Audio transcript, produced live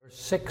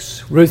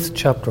6, Ruth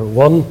chapter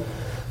 1,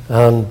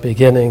 and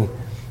beginning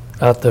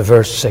at the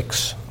verse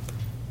 6.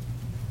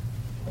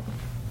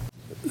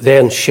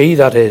 Then she,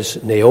 that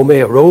is, Naomi,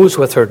 arose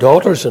with her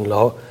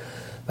daughters-in-law,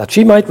 that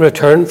she might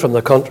return from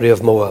the country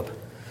of Moab.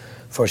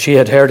 For she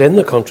had heard in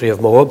the country of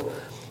Moab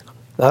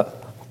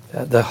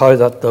how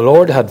that the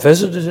Lord had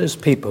visited his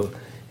people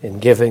in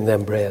giving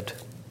them bread.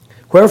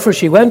 Wherefore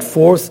she went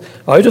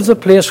forth out of the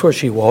place where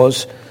she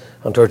was,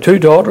 and her two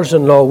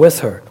daughters-in-law with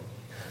her.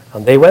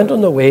 And they went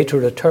on the way to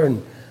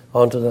return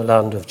unto the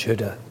land of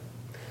Judah.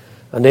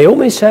 And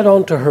Naomi said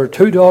unto her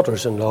two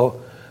daughters-in-law,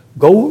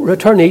 Go,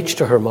 return each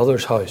to her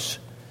mother's house.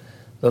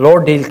 The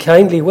Lord deal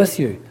kindly with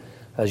you,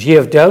 as ye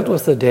have dealt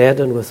with the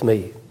dead and with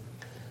me.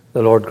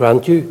 The Lord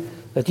grant you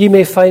that ye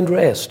may find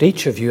rest,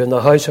 each of you, in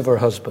the house of her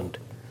husband.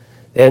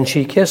 Then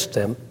she kissed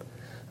them,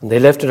 and they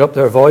lifted up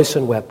their voice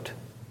and wept.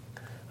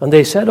 And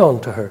they said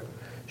unto her,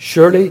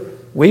 Surely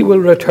we will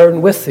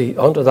return with thee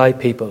unto thy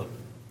people.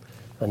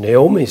 And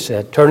Naomi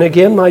said, Turn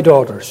again, my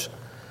daughters.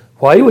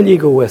 Why will ye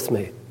go with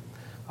me?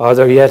 Are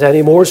there yet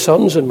any more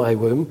sons in my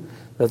womb,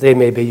 that they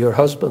may be your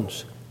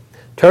husbands?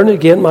 Turn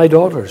again, my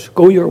daughters,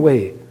 go your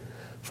way,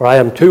 for I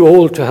am too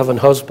old to have an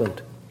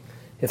husband.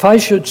 If I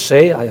should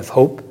say, I have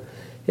hope,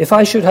 if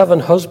I should have an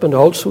husband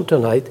also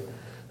tonight,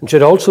 and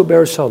should also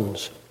bear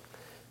sons,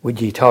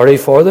 would ye tarry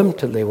for them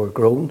till they were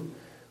grown?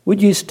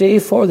 Would ye stay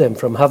for them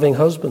from having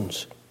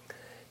husbands?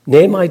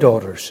 Nay, my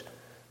daughters,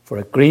 for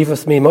it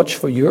grieveth me much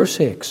for your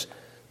sakes,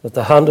 that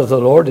the hand of the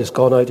Lord is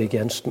gone out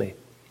against me.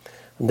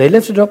 And they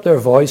lifted up their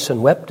voice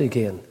and wept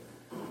again.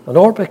 And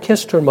Orpah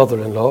kissed her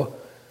mother-in-law,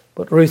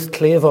 but Ruth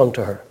clave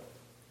unto her.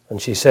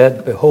 And she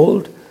said,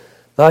 Behold,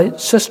 thy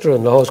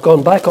sister-in-law is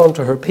gone back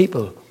unto her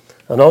people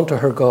and unto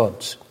her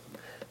gods.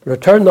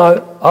 Return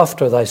thou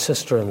after thy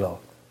sister-in-law.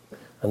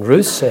 And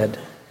Ruth said,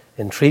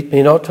 Entreat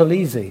me not to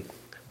leave thee,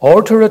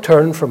 or to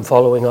return from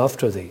following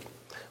after thee.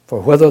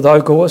 For whither thou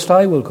goest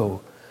I will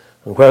go,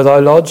 and where thou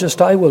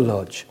lodgest I will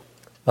lodge.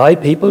 Thy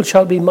people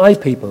shall be my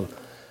people,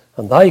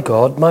 and thy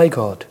God my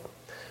God.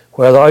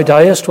 Where thou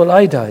diest will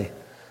I die,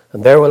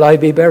 and there will I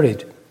be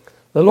buried.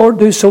 The Lord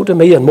do so to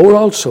me, and more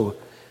also,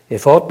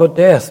 if aught but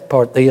death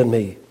part thee and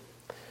me.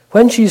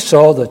 When she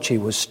saw that she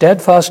was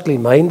steadfastly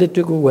minded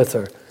to go with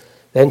her,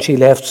 then she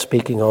left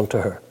speaking unto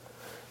her.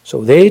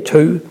 So they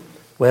two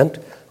went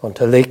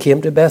until they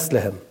came to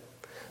Bethlehem.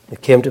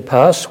 It came to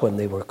pass, when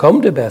they were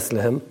come to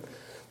Bethlehem,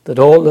 that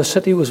all the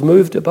city was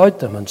moved about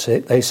them, and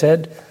they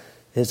said,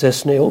 Is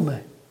this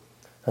Naomi?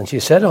 And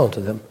she said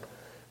unto them,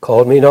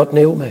 Call me not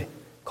Naomi,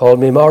 call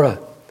me Mara,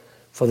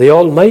 for the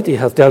Almighty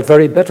hath dealt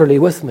very bitterly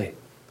with me.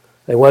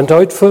 I went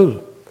out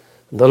full,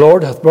 and the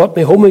Lord hath brought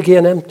me home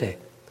again empty.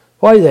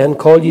 Why then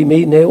call ye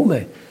me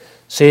Naomi,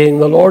 seeing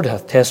the Lord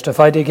hath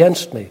testified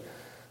against me,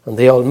 and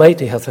the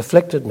Almighty hath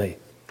afflicted me?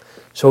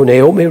 So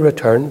Naomi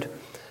returned,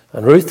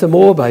 and Ruth the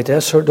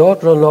Moabitess, her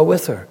daughter-in-law,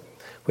 with her,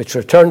 which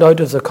returned out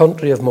of the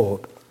country of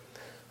Moab.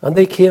 And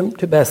they came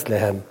to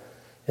Bethlehem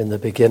in the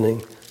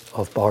beginning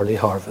of barley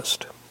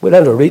harvest. We'll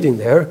end our reading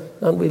there,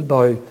 and we'll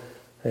bow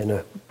in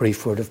a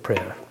brief word of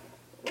prayer.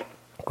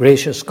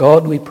 Gracious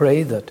God, we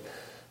pray that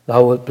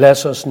thou wilt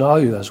bless us now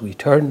as we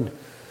turn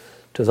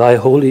to thy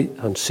holy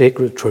and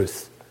sacred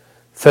truth.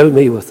 Fill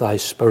me with thy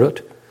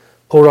Spirit,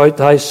 pour out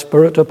thy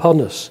Spirit upon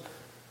us,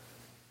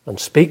 and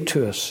speak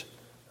to us,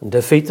 and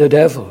defeat the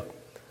devil,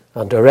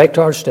 and direct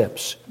our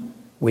steps.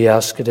 We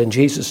ask it in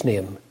Jesus'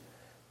 name.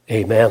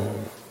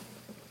 Amen.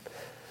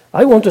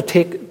 I want to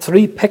take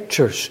three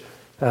pictures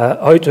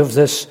out of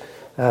this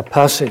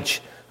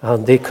passage,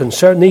 and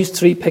these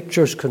three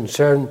pictures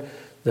concern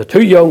the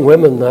two young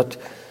women that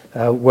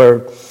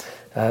were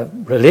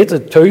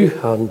related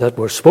to and that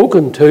were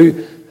spoken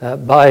to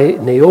by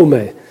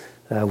Naomi.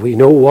 We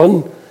know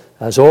one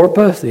as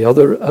Orpah, the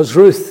other as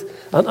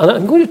Ruth. And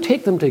I'm going to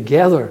take them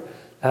together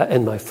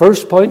in my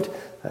first point.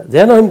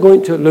 Then I'm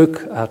going to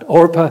look at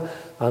Orpah,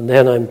 and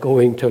then I'm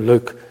going to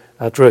look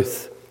at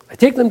Ruth. I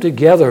take them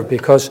together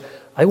because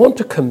I want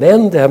to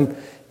commend them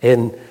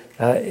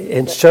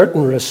in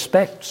certain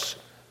respects,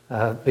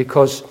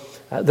 because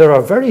there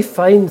are very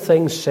fine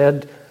things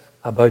said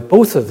about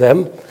both of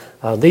them,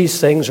 and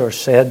these things are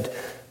said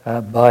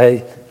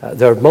by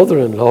their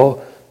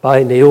mother-in-law,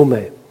 by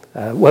Naomi.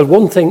 Well,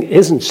 one thing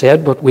isn't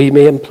said, but we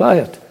may imply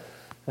it.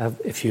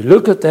 If you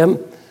look at them,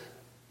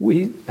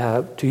 we,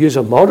 to use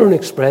a modern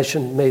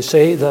expression, may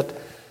say that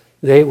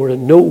they were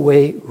in no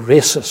way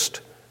racist.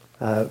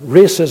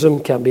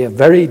 Racism can be a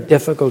very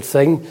difficult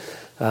thing.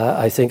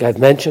 I think I've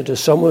mentioned to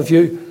some of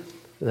you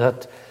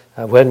that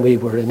when we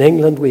were in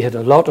England, we had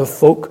a lot of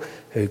folk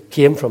who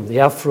came from the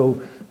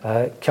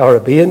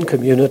Afro-Caribbean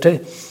community,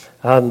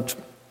 and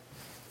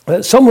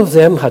some of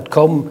them had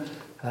come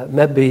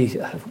maybe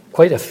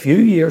quite a few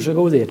years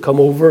ago. They had come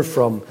over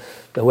from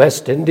the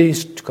West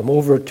Indies to come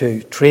over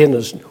to train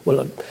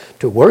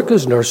to work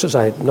as nurses.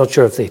 I'm not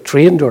sure if they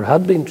trained or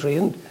had been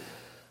trained.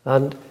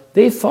 And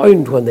they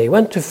found, when they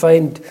went to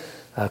find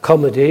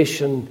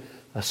accommodation,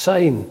 a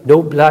sign: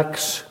 no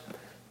blacks,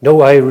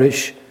 no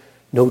Irish,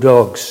 no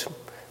dogs.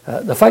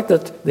 The fact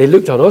that they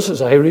looked on us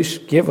as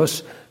Irish gave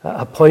us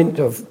a point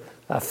of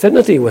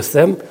affinity with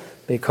them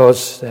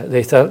because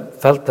they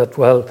felt that,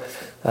 well,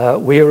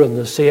 we're in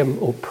the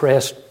same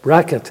oppressed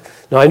bracket.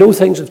 Now, I know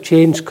things have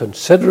changed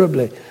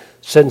considerably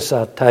since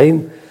that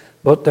time,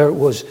 but there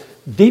was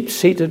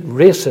deep-seated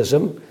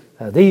racism.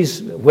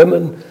 These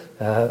women,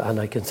 and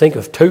I can think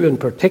of two in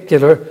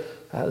particular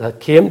that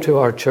came to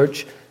our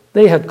church,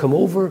 they had come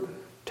over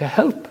to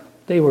help.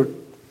 They were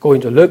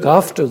going to look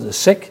after the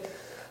sick,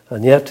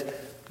 and yet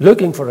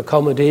looking for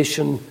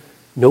accommodation,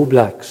 no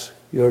blacks.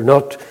 You're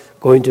not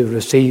going to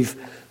receive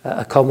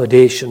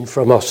accommodation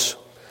from us.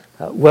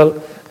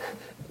 Well,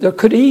 there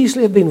could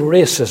easily have been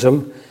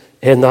racism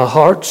in the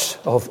hearts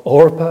of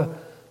Orpah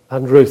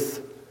and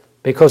Ruth,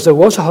 because there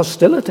was a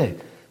hostility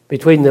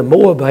between the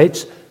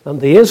Moabites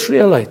and the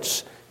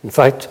Israelites. In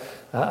fact,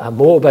 a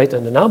Moabite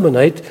and an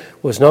Ammonite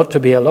was not to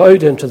be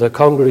allowed into the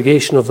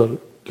congregation of the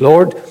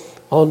Lord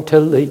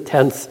until the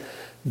 10th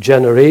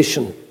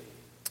generation.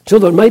 So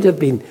there might have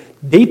been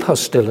deep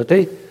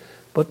hostility,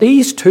 but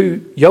these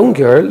two young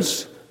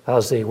girls,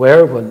 as they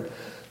were when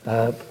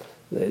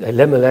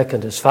Elimelech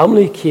and his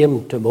family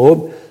came to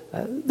Moab,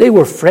 they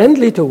were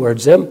friendly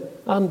towards them,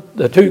 and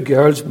the two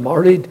girls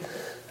married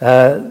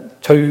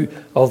two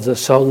of the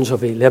sons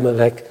of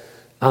Elimelech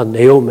and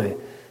Naomi.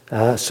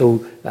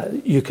 So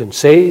you can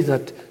say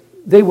that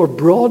they were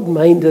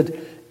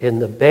broad-minded in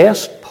the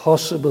best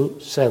possible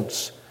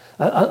sense.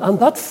 And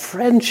that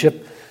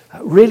friendship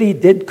really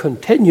did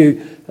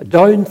continue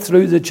down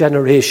through the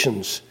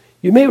generations.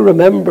 You may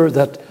remember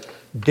that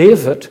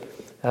David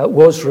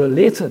was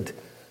related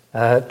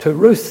to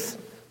Ruth.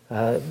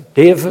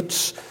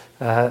 David's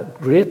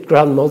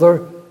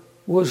great-grandmother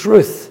was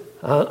Ruth.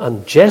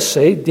 And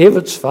Jesse,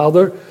 David's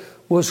father,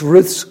 was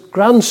Ruth's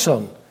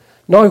grandson.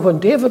 Now, when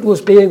David was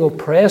being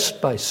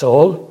oppressed by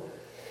Saul,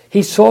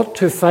 he sought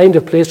to find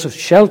a place of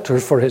shelter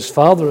for his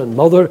father and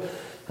mother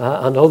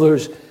and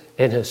others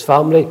in his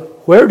family.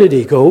 Where did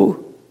he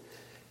go?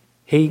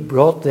 He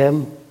brought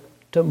them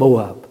to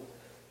Moab.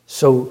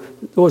 So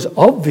there was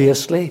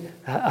obviously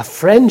a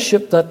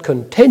friendship that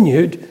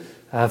continued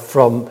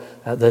from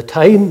the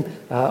time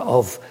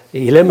of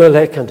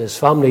Elimelech and his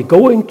family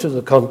going to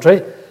the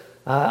country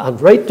and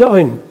right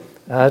down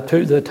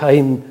to the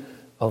time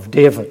of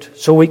David.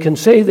 So we can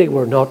say they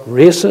were not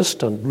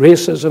racist, and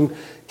racism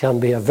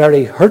can be a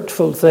very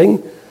hurtful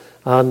thing,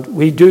 and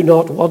we do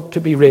not want to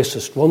be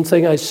racist. One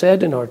thing I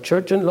said in our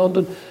church in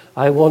London,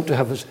 I want to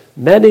have as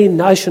many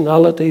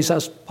nationalities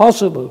as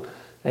possible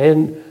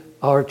in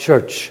our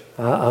church.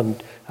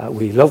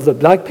 We love the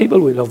black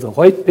people, we love the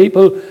white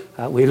people,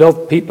 we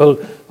love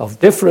people of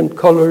different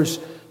colours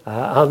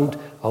and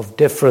of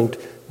different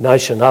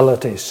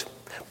nationalities.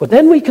 But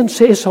then we can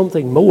say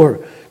something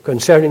more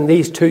concerning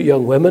these two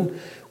young women.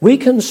 We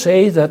can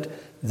say that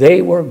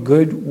they were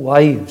good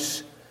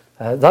wives.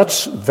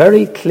 That's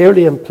very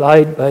clearly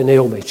implied by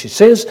Naomi. She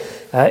says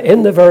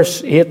in the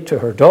verse 8 to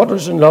her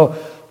daughters-in-law,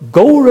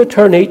 "Go,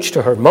 return each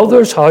to her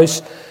mother's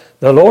house.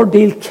 The Lord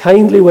deal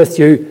kindly with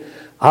you,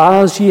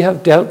 as ye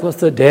have dealt with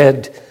the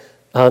dead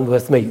and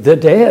with me." The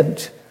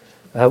dead,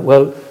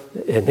 well,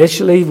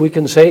 initially we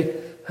can say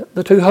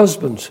the two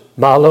husbands,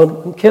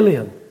 Mahlon and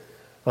Chilion.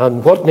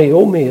 And what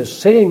Naomi is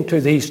saying to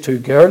these two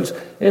girls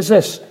is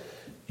this: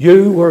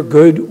 you were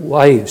good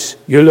wives.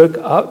 You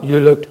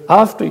looked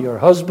after your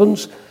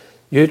husbands.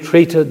 You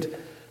treated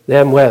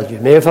them well. You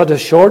may have had a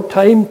short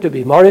time to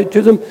be married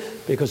to them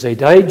because they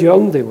died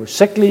young. They were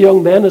sickly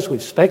young men, as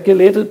we've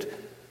speculated.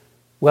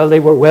 Well, they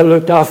were well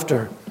looked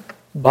after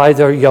by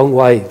their young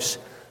wives,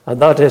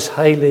 and that is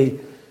highly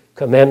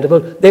commendable.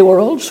 They were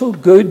also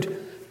good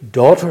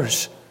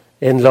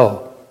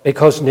daughters-in-law,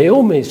 because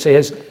Naomi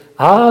says,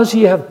 "As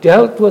ye have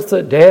dealt with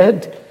the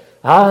dead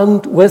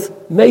and with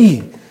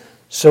me."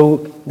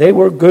 So they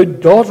were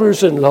good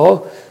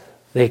daughters-in-law.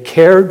 They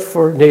cared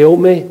for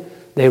Naomi,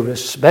 they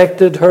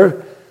respected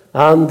her,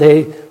 and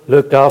they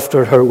looked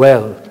after her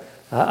well.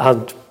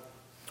 And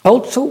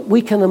also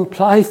we can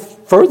imply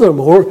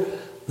furthermore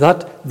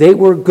that they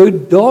were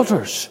good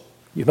daughters.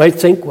 You might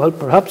think, well,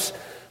 perhaps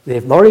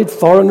they've married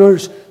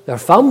foreigners, their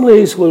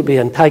families will be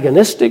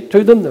antagonistic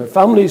to them, their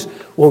families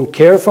won't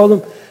care for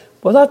them.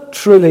 Well, that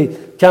truly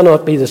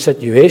cannot be the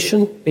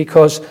situation,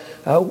 because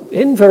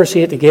in verse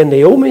 8 again,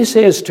 Naomi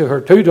says to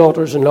her two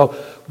daughters-in-law,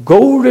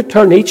 "Go,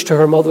 return each to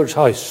her mother's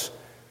house."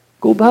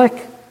 Go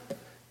back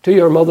to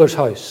your mother's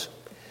house.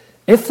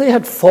 If they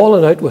had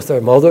fallen out with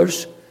their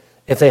mothers,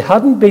 if they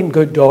hadn't been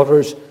good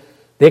daughters,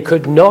 they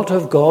could not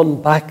have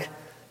gone back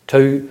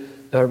to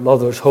their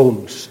mother's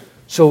homes.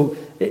 So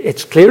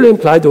it's clearly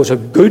implied there was a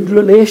good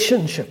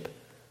relationship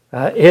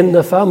in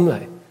the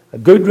family, a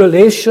good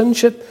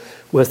relationship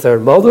with their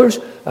mothers,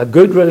 a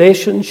good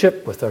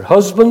relationship with their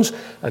husbands,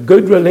 a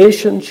good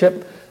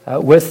relationship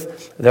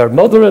with their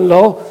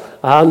mother-in-law.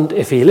 And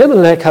if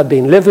Elimelech had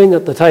been living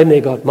at the time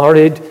they got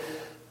married,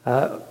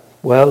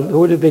 well, there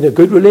would have been a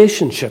good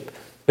relationship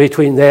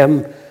between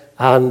them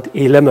and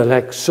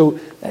Elimelech. So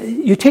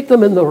you take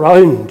them in the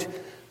round,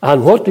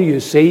 and what do you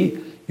see?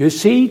 You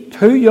see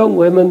two young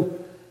women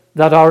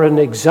that are an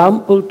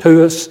example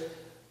to us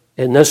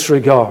in this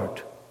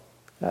regard.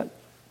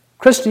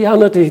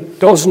 Christianity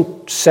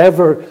doesn't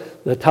sever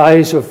the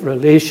ties of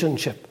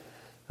relationship.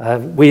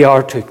 We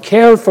are to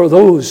care for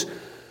those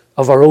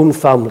of our own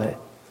family.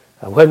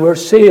 And when we're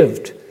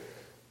saved,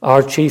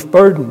 our chief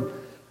burden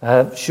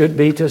should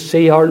be to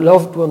see our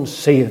loved ones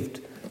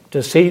saved,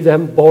 to see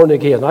them born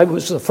again. I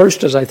was the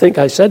first, as I think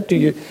I said to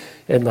you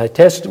in my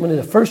testimony,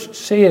 the first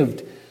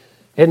saved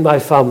in my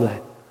family.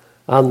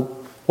 And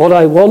what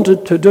I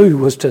wanted to do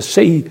was to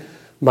see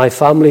my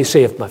family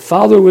saved. My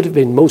father would have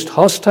been most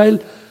hostile,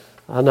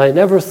 and I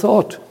never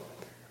thought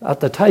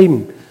at the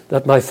time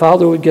that my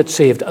father would get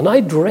saved. And I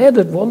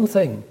dreaded one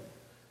thing.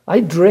 I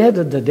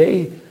dreaded the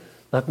day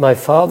that my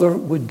father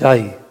would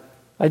die.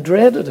 I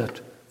dreaded it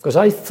because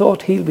I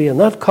thought he'll be in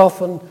that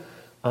coffin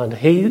and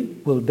he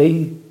will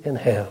be in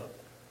hell.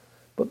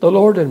 But the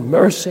Lord in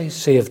mercy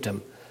saved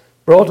him,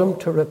 brought him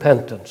to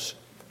repentance.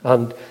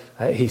 And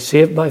he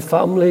saved my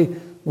family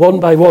one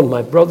by one.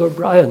 My brother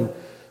Brian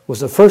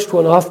was the first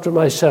one after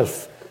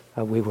myself.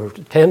 We were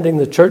attending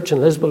the church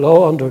in Lisbon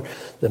under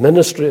the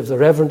ministry of the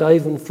Reverend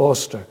Ivan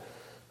Foster.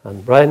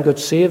 And Brian got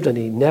saved and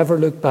he never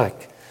looked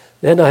back.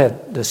 Then I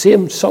had the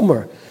same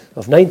summer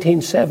of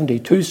 1970,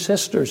 2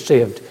 sisters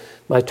saved.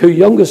 My 2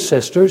 youngest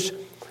sisters.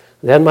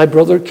 Then my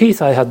brother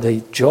Keith. I had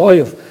the joy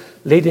of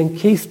leading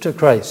Keith to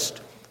Christ.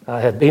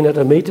 I had been at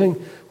a meeting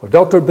where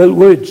Dr. Bill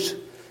Woods,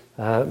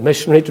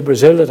 missionary to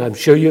Brazil that I'm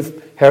sure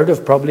you've heard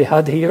of, probably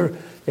had here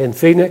in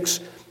Phoenix,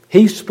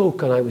 he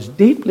spoke and I was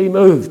deeply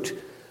moved.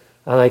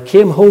 And I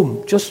came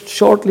home just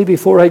shortly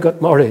before I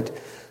got married.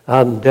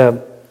 And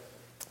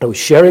I was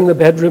sharing the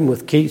bedroom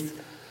with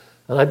Keith.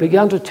 And I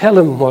began to tell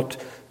him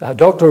what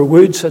Dr.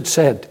 Woods had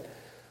said.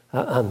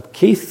 And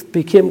Keith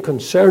became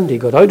concerned. He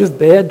got out of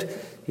bed.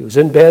 He was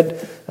in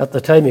bed at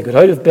the time. He got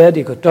out of bed.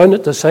 He got down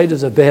at the side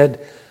of the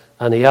bed.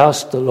 And he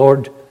asked the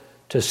Lord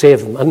to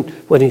save him. And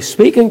when he's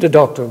speaking to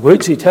Dr.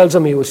 Woods, he tells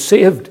him he was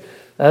saved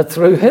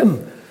through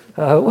him.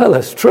 Well,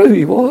 it's true,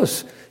 he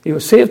was. He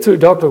was saved through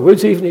Dr.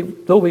 Woods,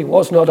 even though he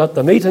was not at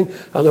the meeting,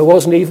 and there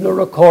wasn't even a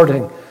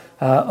recording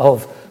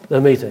of the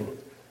meeting.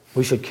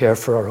 We should care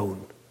for our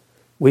own.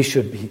 We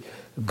should be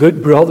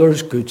good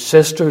brothers, good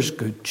sisters,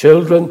 good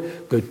children,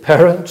 good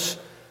parents.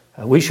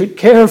 We should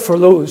care for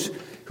those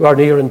who are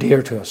near and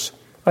dear to us.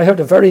 I heard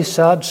a very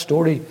sad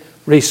story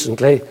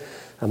recently.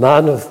 A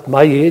man of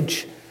my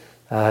age,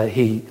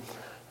 he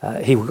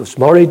was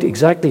married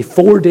exactly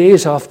 4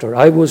 days after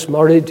I was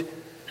married,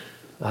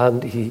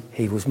 and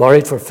he was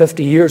married for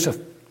 50 years. A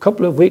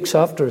couple of weeks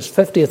after his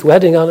 50th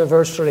wedding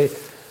anniversary,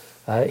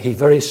 he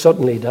very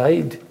suddenly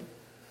died.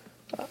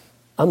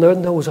 And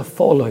then there was a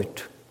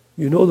fallout.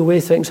 You know the way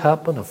things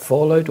happen, a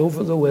fallout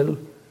over the will.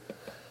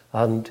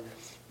 And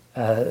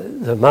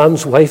the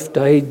man's wife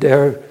died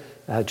there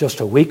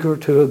just a week or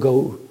two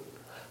ago.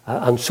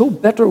 And so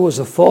bitter was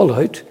the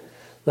fallout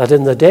that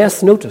in the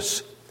death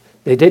notice,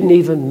 they didn't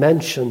even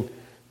mention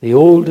the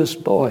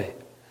oldest boy.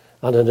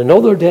 And in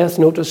another death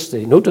notice,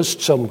 they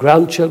noticed some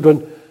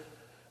grandchildren,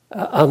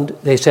 and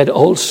they said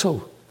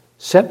also,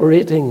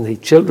 separating the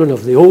children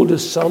of the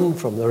oldest son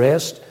from the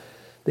rest.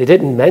 They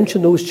didn't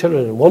mention those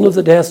children. In one of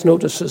the death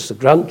notices, the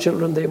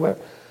grandchildren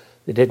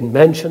they didn't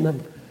mention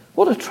them.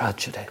 What a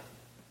tragedy.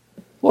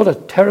 What a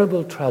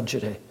terrible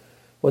tragedy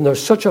when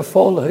there's such a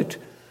fallout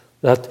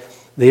that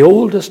the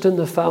oldest in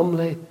the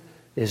family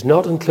is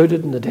not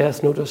included in the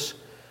death notice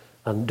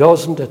and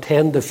doesn't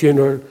attend the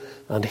funeral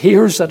and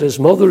hears that his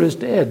mother is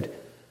dead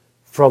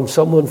from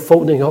someone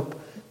phoning up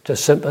to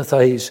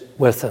sympathize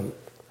with him.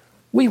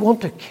 We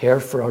want to care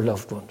for our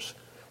loved ones.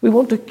 We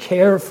want to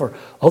care for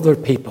other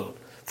people,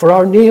 for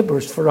our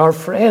neighbors, for our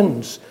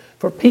friends,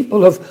 for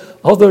people of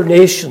other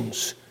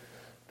nations,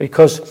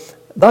 because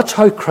that's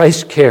how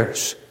Christ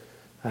cares.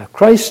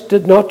 Christ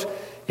did not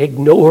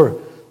ignore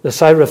the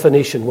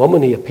Syrophoenician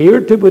woman. He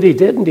appeared to, but he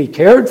didn't. He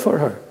cared for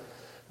her.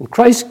 And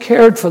Christ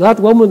cared for that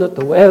woman at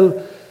the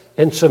well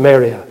in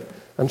Samaria.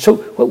 And so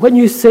when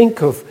you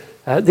think of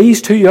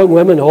these 2 young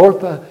women,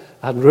 Orpah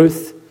and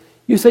Ruth,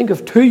 you think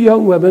of 2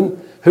 young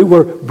women who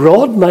were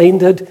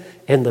broad-minded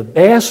in the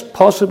best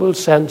possible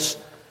sense.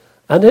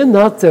 And in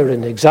that they're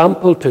an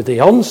example to the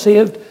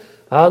unsaved,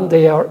 and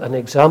they are an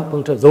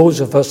example to those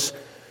of us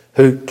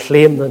who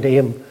claim the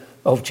name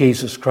of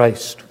Jesus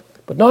Christ.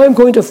 But now I'm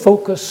going to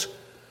focus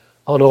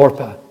on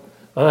Orpah.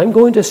 And I'm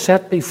going to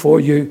set before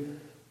you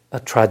a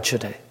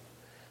tragedy.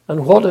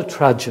 And what a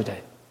tragedy.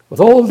 With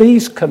all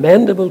these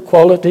commendable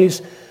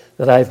qualities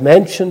that I've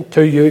mentioned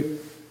to you,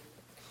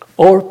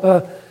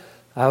 Orpah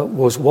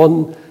was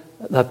one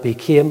that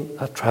became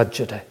a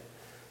tragedy.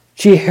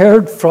 She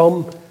heard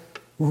from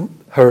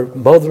her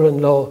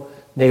mother-in-law,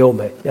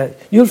 Naomi.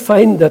 You'll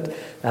find that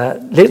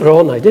later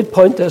on, I did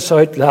point this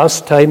out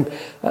last time,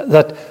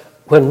 that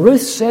when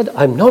Ruth said,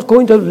 I'm not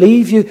going to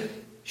leave you,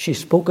 she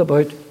spoke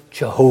about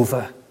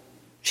Jehovah.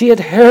 She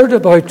had heard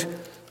about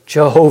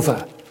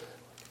Jehovah.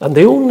 And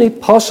the only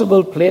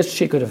possible place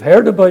she could have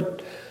heard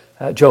about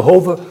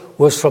Jehovah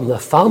was from the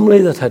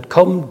family that had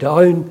come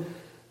down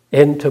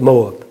into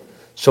Moab.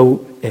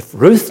 So if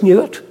Ruth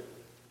knew it,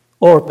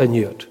 Orpah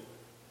knew it.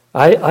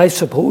 I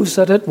suppose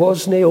that it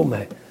was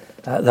Naomi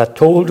that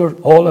told her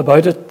all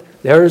about it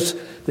there's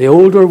the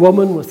older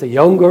woman with the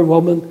younger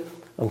woman,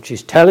 and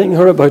she's telling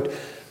her about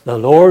the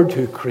Lord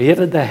who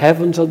created the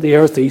heavens and the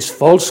earth. These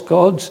false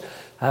gods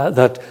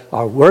that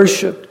are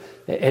worshipped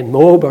in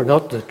Moab are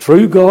not the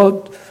true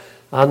God.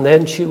 And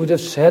then she would have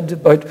said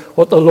about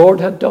what the Lord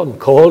had done,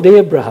 called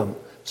Abraham,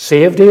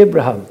 saved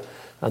Abraham,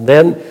 and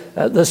then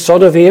the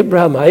son of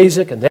Abraham,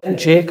 Isaac, and then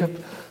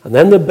Jacob, and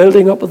then the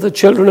building up of the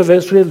children of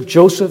Israel,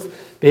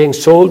 Joseph being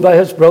sold by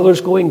his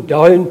brothers, going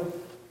down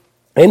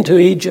into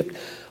Egypt,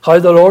 how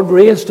the Lord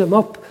raised him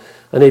up,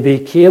 and he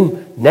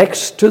became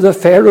next to the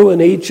Pharaoh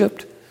in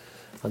Egypt.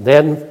 And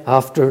then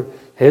after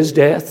his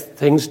death,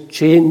 things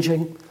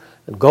changing,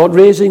 and God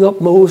raising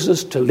up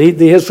Moses to lead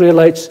the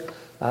Israelites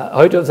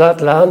out of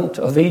that land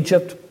of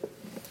Egypt.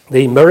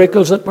 The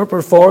miracles that were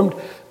performed,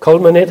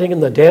 culminating in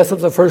the death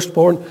of the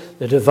firstborn,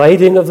 the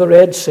dividing of the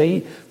Red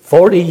Sea,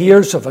 40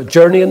 years of a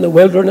journey in the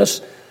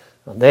wilderness,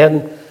 and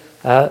then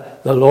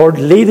the Lord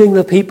leading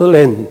the people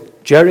in,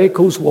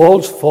 Jericho's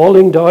walls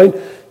falling down.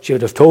 She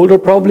would have told her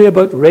probably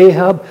about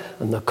Rahab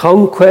and the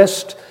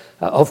conquest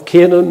of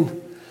Canaan,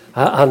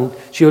 and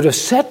she would have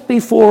set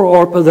before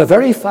Orpah the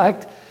very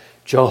fact,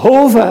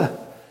 Jehovah,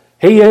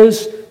 He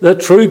is the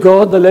true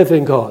God, the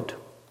living God.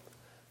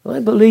 I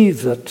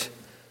believe that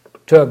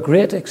to a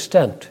great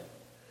extent,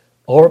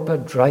 Orpah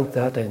drank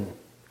that in.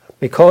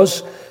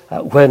 Because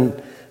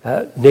when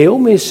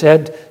Naomi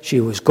said she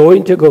was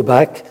going to go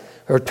back,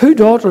 her two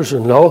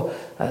daughters-in-law,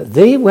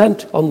 they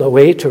went on the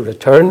way to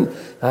return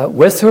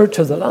with her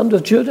to the land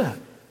of Judah.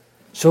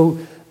 So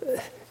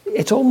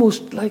it's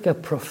almost like a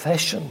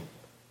profession.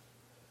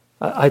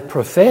 I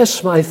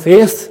profess my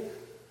faith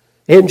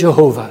in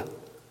Jehovah.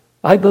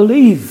 I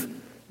believe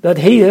that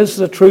He is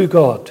the true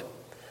God.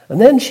 And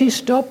then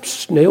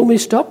Naomi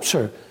stops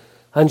her,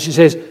 and she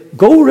says,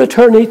 go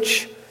return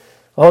each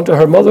unto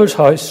her mother's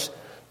house.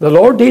 The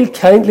Lord deal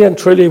kindly and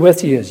truly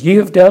with you, as ye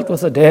have dealt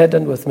with the dead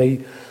and with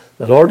me.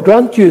 The Lord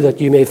grant you that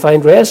you may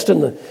find rest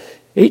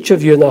each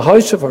of you in the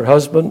house of her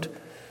husband.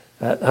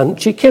 And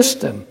she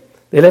kissed them.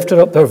 They lifted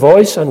up their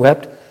voice and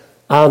wept.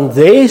 And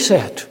they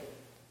said,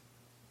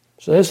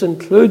 so this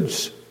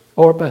includes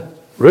Orpah,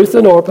 Ruth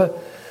and Orpah,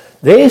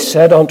 they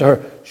said unto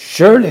her,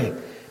 surely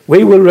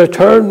we will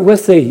return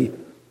with thee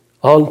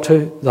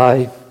unto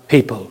thy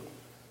people.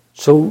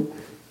 So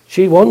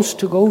she wants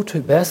to go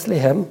to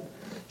Bethlehem.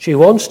 She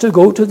wants to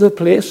go to the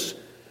place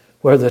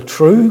where the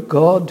true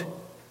God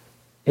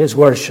is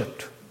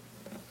worshipped.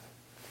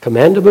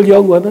 Commendable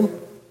young women,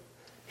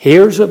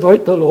 hears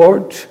about the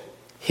Lord,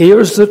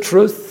 hears the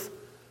truth,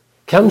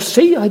 can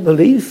see, I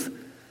believe,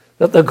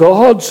 that the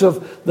gods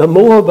of the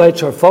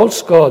Moabites are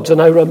false gods.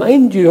 And I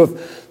remind you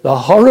of the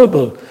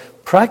horrible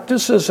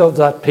practices of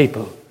that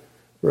people.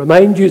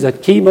 Remind you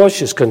that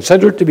Chemosh is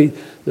considered to be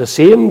the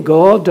same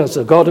God as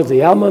the god of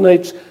the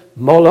Ammonites,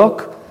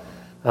 Moloch.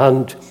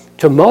 And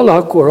to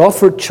Moloch were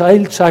offered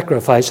child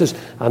sacrifices,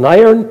 an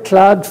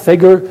ironclad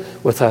figure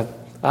with a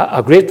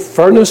great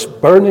furnace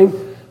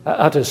burning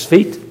at his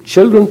feet,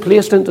 children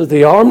placed into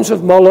the arms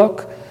of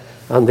Moloch,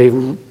 and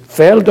they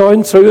fell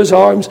down through his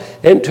arms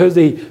into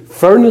the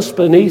furnace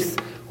beneath,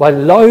 while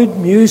loud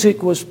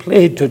music was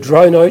played to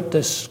drown out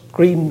the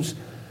screams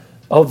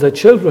of the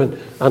children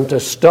and to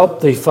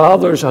stop the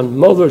fathers and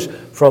mothers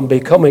from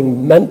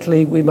becoming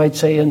mentally, we might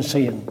say,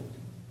 insane.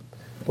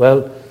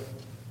 Well,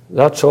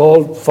 that's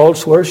all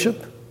false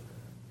worship.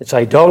 It's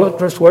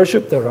idolatrous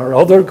worship. There are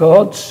other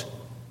gods.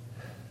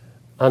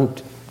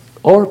 And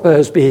Orpah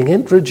is being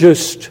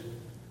introduced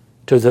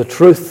to the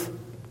truth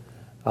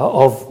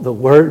of the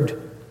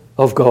Word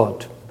of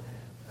God.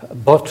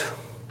 But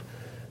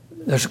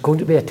there's going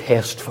to be a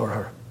test for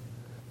her.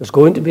 There's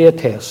going to be a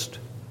test.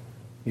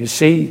 You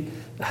see,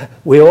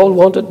 we all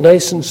want it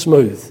nice and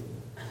smooth.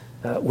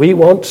 We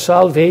want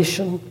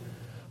salvation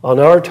on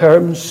our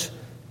terms,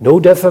 no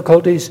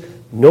difficulties,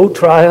 no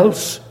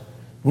trials,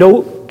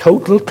 no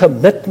total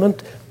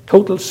commitment,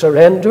 total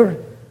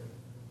surrender.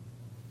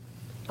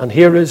 And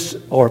here is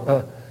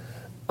Orpah,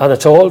 and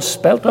it's all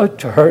spelt out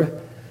to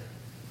her.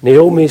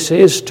 Naomi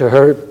says to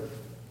her,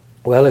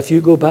 well, if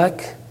you go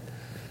back,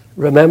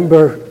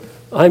 remember,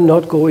 I'm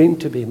not going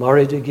to be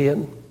married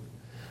again.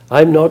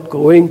 I'm not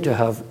going to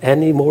have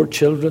any more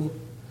children.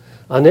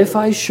 And if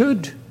I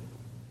should,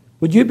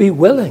 would you be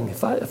willing,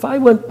 if I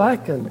went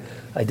back and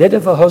I did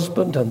have a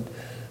husband and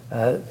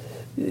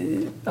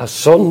a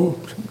son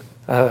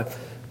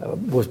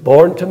was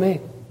born to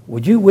me,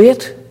 would you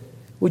wait?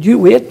 Would you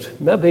wait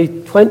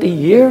maybe 20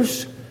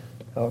 years?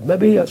 Or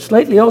maybe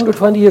slightly under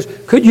 20 years?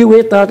 Could you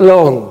wait that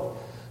long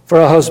for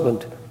a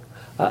husband?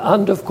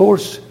 And of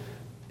course,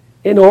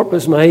 in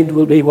Orpah's mind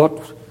will be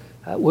what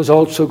was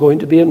also going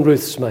to be in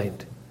Ruth's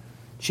mind.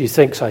 She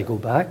thinks, I go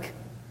back,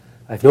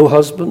 I've no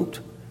husband,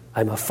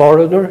 I'm a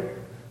foreigner,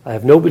 I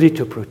have nobody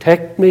to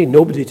protect me,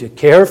 nobody to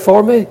care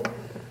for me,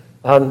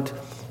 and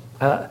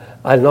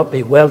I'll not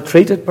be well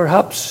treated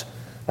perhaps.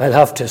 I'll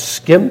have to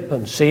skimp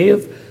and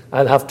save.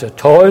 I'll have to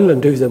toil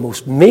and do the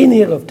most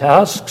menial of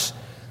tasks.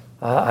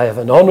 I have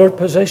an honoured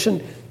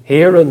position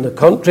here in the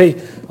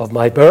country of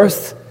my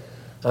birth,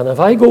 And if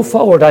I go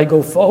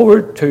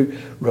forward to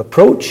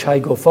reproach, I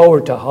go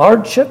forward to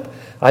hardship,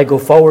 I go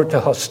forward to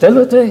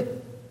hostility.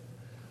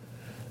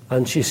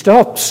 And she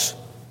stops,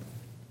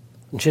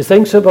 and she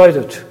thinks about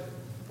it,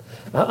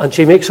 and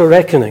she makes a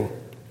reckoning.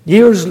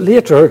 Years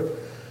later,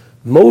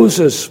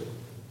 years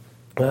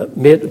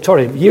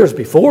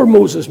before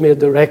Moses made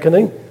the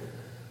reckoning,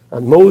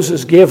 and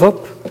Moses gave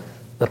up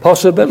the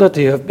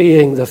possibility of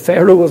being the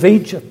Pharaoh of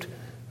Egypt,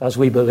 as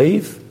we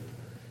believe.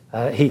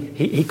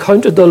 He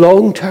counted the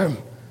long term.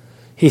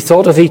 He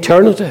thought of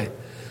eternity.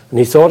 And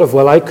he thought of,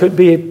 well, I could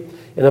be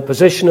in a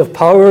position of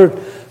power,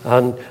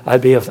 and I'll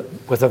be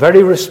with the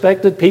very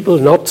respected people,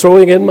 not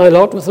throwing in my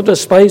lot with the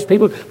despised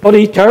people, but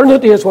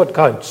eternity is what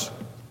counts.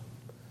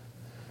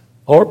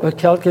 Orpah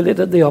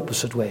calculated the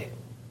opposite way.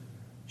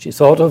 She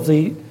thought of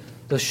the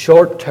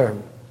short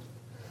term.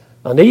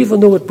 And even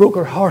though it broke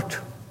her heart,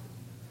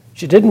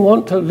 she didn't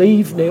want to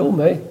leave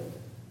Naomi.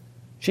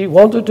 She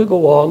wanted to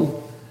go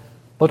on,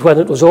 but when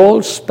it was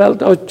all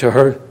spelled out to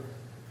her,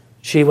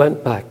 she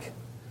went back.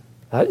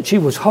 She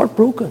was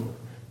heartbroken.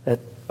 The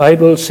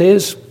Bible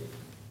says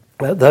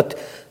that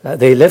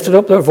they lifted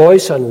up their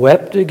voice and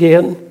wept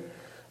again.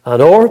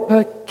 And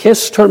Orpah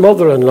kissed her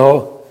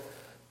mother-in-law,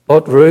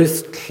 but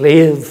Ruth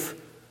clave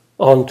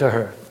unto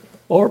her.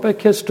 Orpah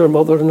kissed her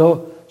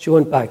mother-in-law. She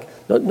went back.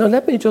 Now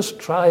let me just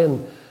try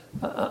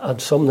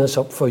and sum this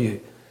up for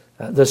you.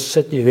 This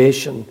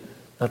situation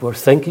that we're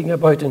thinking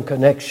about in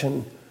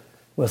connection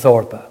with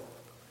Orpah.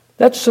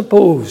 Let's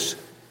suppose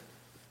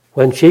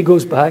when she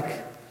goes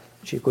back,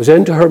 she goes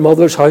into her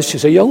mother's house.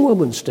 She's a young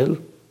woman still.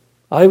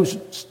 I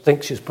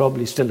think she's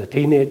probably still a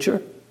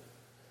teenager.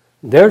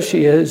 And there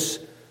she is.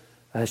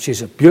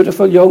 She's a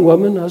beautiful young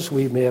woman, as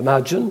we may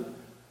imagine.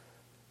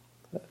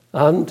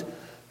 And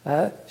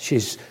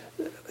she's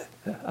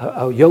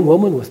a young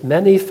woman with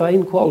many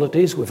fine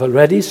qualities. We've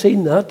already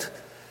seen that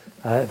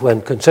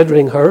when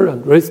considering her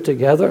and Ruth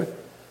together.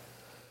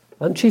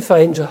 And she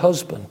finds a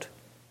husband.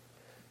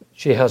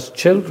 She has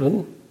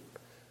children,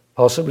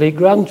 possibly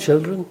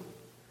grandchildren,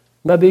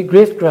 maybe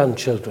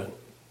great-grandchildren.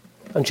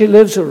 And she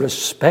lives a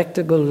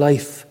respectable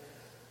life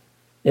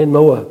in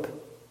Moab.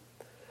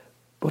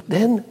 But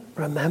then,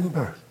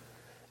 remember,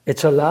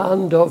 it's a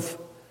land of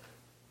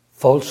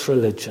false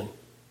religion.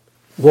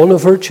 One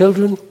of her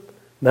children,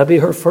 maybe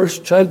her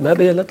first child,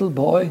 maybe a little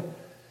boy,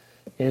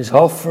 is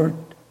offered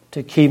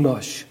to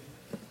Chemosh.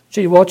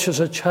 She watches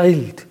a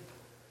child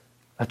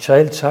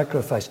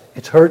sacrifice.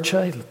 It's her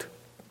child.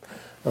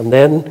 And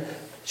then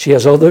she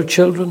has other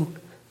children.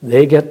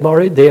 They get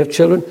married. They have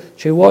children.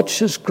 She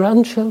watches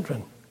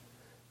grandchildren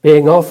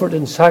being offered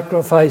in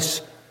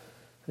sacrifice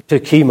to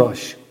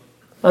Chemosh.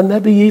 And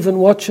maybe even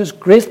watches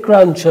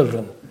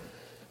great-grandchildren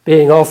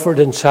being offered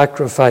in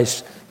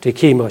sacrifice to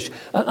Chemosh.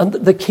 And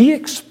the key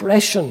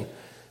expression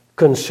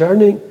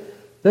concerning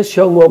this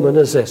young woman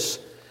is this: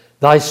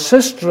 thy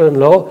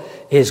sister-in-law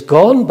is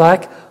gone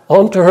back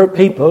unto her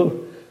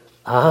people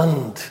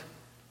and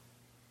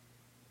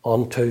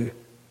unto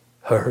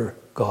her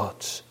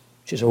gods.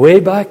 She's away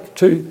back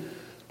to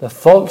the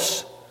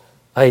false,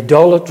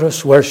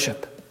 idolatrous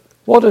worship.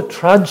 What a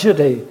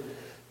tragedy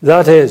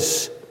that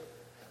is.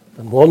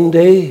 And one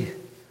day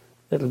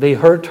it'll be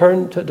her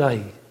turn to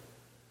die,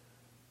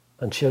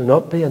 and she'll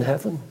not be in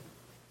heaven,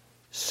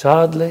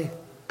 sadly,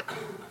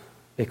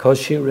 because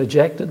she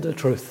rejected the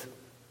truth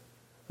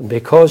and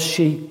because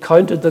she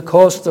counted the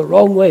cost the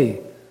wrong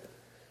way.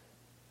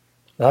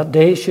 That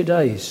day she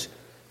dies,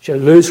 she'll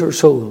lose her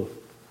soul.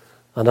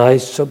 And I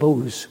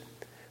suppose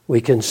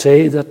we can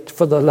say that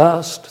for the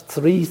last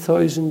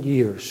 3,000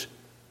 years,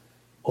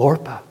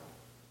 Orpah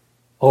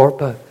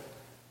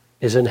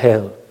is in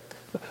hell.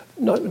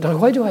 Now,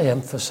 why do I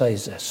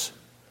emphasize this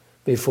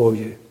before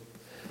you?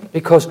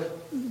 Because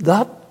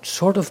that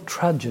sort of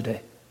tragedy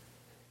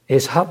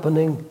is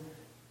happening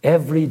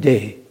every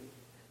day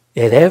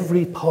in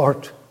every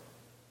part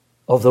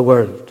of the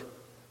world.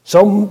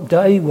 Some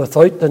die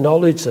without the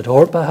knowledge that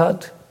Orpah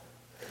had,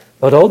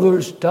 but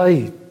others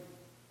die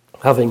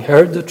having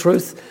heard the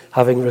truth,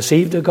 having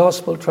received a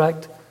gospel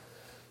tract.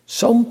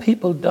 Some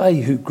people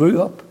die who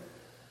grew up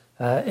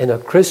in a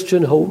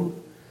Christian home,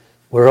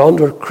 were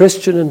under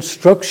Christian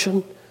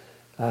instruction,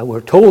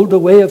 were told the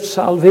way of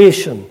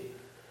salvation,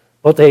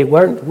 but they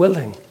weren't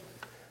willing.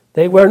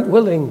 They weren't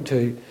willing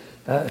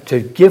to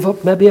give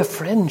up maybe a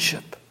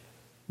friendship.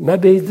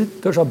 Maybe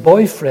there's a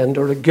boyfriend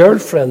or a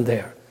girlfriend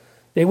there.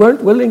 They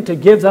weren't willing to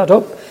give that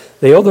up.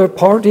 The other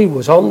party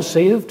was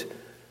unsaved,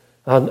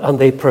 and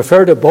they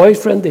preferred a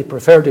boyfriend, they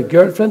preferred a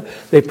girlfriend,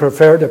 they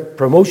preferred a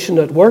promotion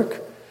at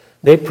work,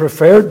 they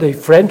preferred the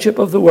friendship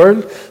of the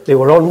world. They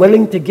were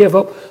unwilling to give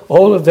up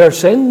all of their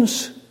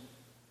sins.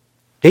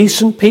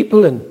 Decent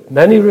people in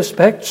many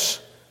respects,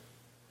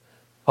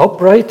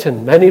 upright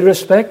in many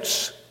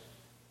respects,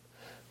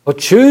 but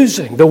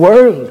choosing the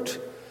world,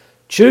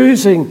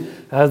 choosing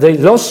the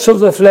lusts of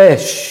the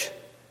flesh,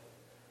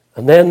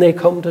 and then they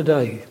come to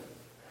die.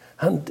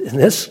 And in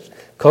this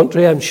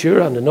country, I'm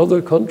sure, and in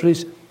other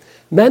countries,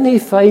 many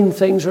fine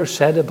things are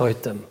said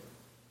about them.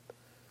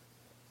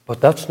 But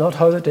that's not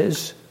how it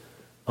is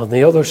on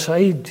the other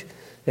side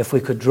if we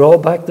could draw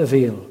back the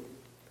veil.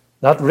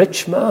 That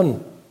rich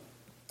man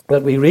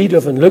that we read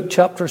of in Luke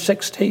chapter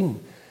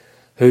 16,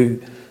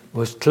 who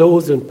was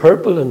clothed in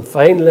purple and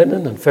fine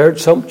linen and fared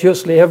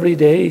sumptuously every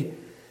day,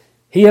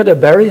 he had a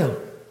burial.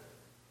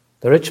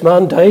 The rich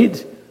man died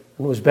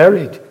and was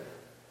buried.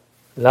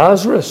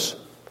 Lazarus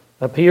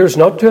appears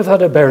not to have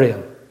had a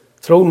burial,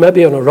 thrown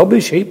maybe on a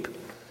rubbish heap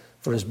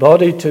for his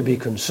body to be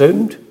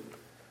consumed.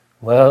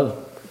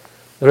 Well,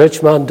 the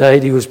rich man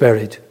died, he was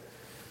buried.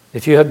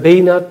 If you had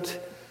been at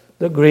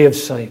the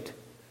graveside,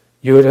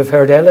 you would have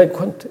heard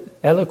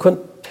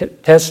eloquent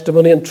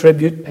testimony and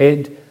tribute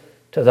paid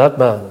to that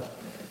man.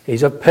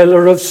 He's a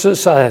pillar of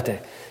society.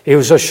 He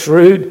was a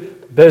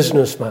shrewd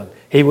businessman.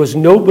 He was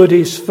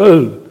nobody's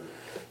fool.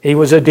 He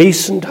was a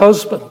decent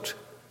husband.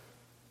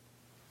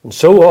 And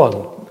so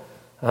on.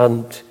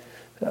 And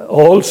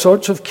all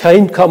sorts of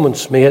kind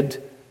comments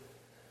made.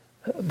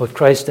 But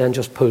Christ then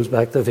just pulls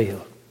back the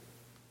veil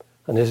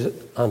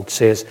and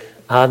says,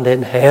 and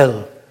in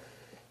hell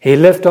he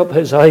lift up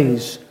his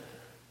eyes,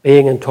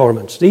 being in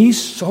torments.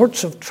 These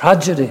sorts of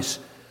tragedies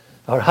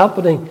are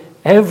happening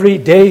every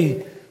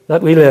day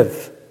that we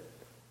live.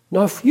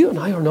 Now, if you and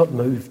I are not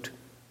moved,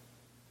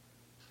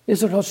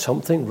 is there not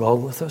something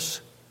wrong with us?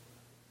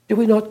 Do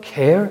we not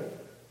care?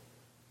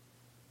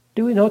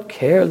 Do we not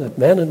care that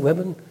men and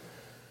women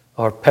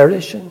are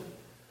perishing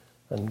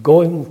and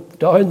going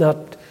down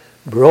that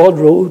broad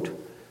road,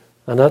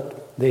 and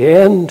at the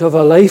end of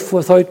a life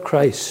without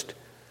Christ,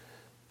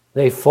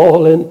 they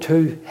fall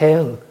into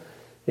hell,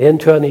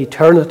 into an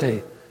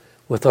eternity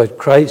without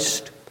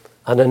Christ,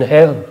 and in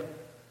hell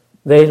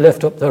they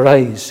lift up their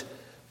eyes,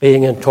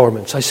 being in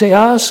torments. I say,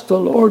 ask the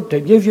Lord to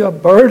give you a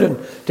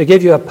burden, to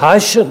give you a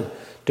passion,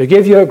 to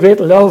give you a great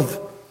love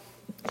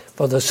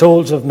for the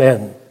souls of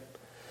men.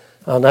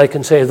 And I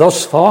can say,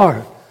 thus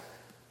far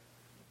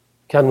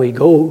can we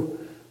go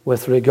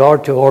with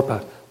regard to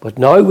Orpah. But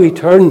now we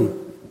turn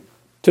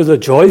to the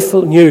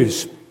joyful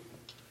news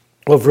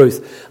of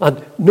Ruth.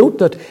 And note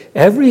that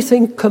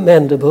everything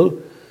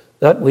commendable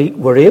that we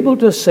were able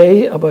to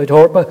say about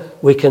Orpah,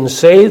 we can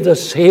say the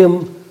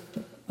same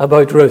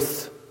about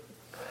Ruth.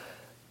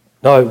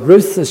 Now,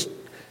 Ruth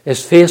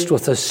is faced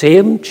with the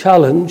same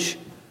challenge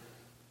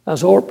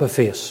as Orpah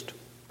faced.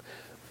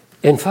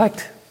 In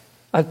fact,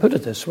 I'll put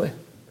it this way.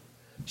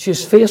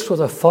 She's faced with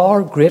a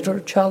far greater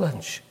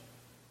challenge.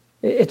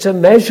 It's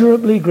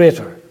immeasurably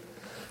greater.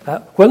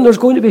 When there's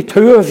going to be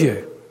two of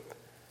you,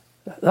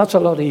 that's a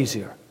lot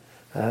easier.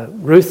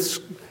 Ruth's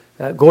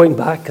going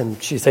back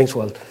and she thinks,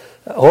 well,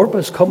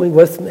 Orpah's coming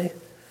with me,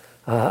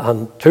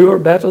 and two are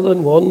better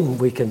than one.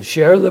 We can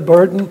share the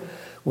burden.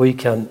 We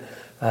can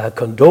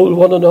condole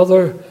one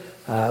another.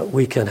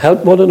 We can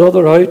help one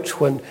another out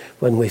when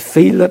we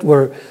feel that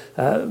we're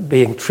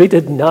being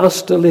treated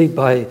nastily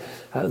by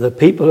the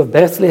people of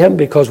Bethlehem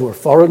because we're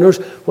foreigners,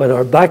 when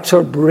our backs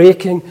are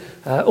breaking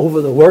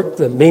over the work,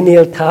 the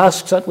menial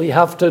tasks that we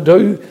have to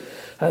do.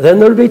 Then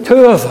there'll be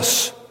two of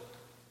us.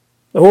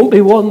 There won't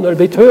be one, there'll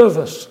be two of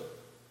us.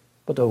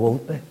 But there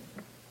won't be.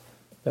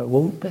 There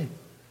won't be.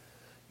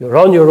 You're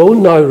on your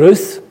own now,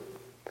 Ruth.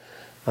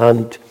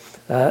 And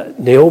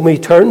Naomi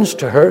turns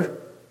to her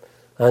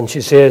and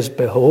she says,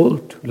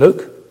 behold,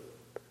 look,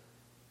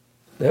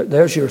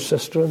 there's your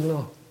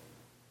sister-in-law.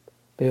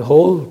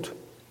 Behold,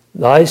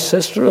 thy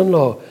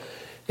sister-in-law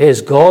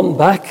is gone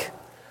back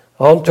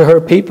unto her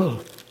people.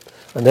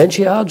 And then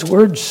she adds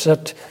words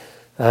that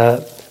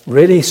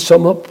really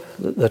sum up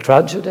the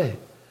tragedy.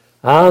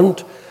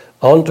 And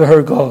unto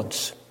her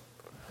gods.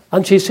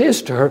 And she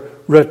says to her,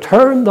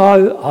 return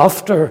thou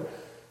after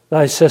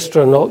thy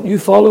sister-in-law. You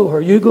follow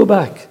her, you go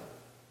back.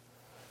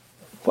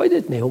 Why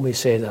did Naomi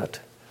say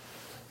that?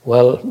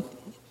 Well,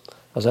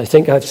 as I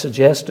think I've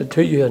suggested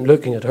to you in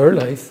looking at her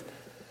life,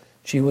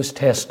 she was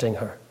testing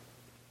her.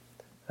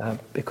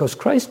 Because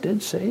Christ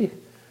did say,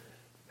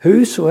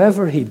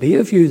 whosoever he be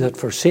of you that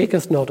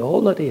forsaketh not all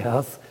that he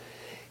hath,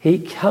 he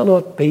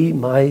cannot be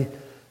my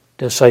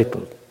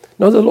disciple.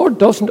 Now, the Lord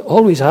doesn't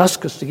always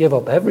ask us to give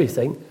up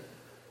everything,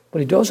 but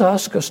he does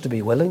ask us to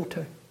be willing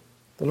to.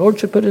 The Lord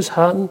should put his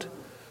hand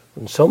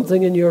on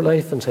something in your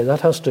life and say,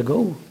 that has to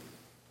go.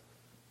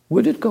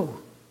 Would it go?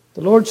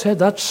 The Lord said,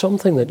 that's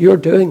something that you're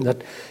doing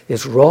that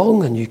is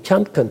wrong and you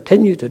can't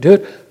continue to do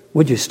it.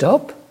 Would you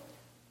stop?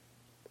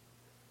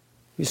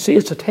 You see,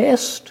 it's a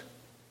test.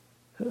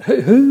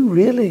 Who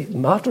really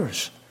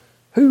matters?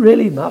 Who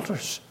really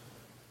matters?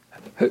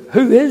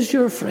 Who is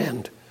your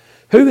friend?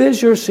 Who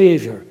is your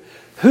Savior?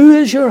 Who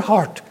is your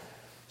heart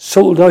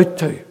sold out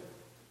to?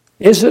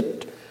 Is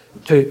it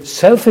to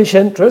selfish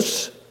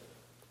interests?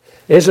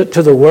 Is it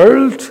to the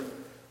world?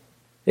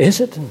 Is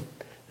it, in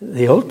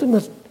the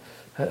ultimate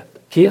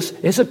case,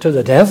 is it to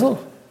the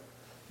devil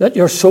that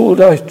you're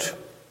sold out?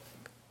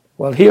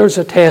 Well, here's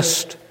a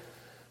test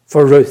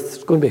for Ruth.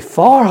 It's going to be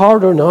far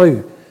harder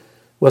now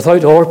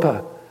without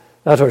Orpah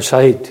at her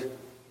side.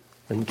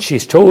 And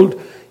she's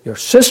told, your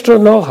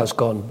sister-in-law has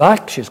gone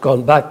back. She's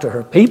gone back to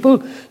her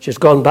people. She's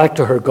gone back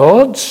to her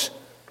gods.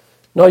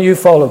 Now you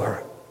follow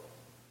her.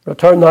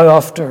 Return thou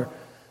after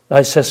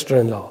thy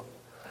sister-in-law.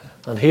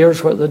 And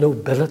here's where the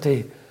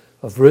nobility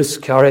of Ruth's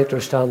character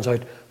stands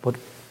out. But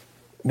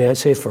may I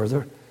say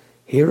further,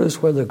 here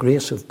is where the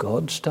grace of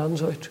God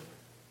stands out.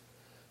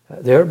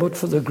 There, but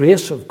for the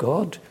grace of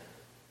God,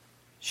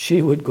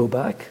 she would go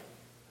back.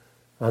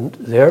 And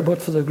there,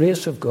 but for the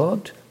grace of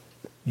God,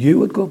 you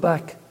would go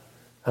back.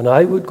 And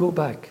I would go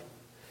back.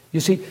 You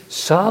see,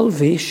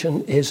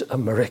 salvation is a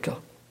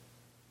miracle.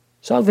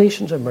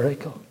 Salvation's a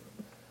miracle.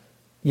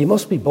 You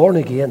must be born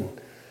again.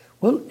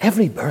 Well,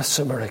 every birth's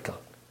a miracle.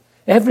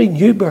 Every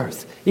new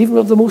birth, even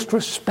of the most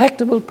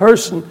respectable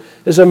person,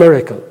 is a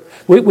miracle.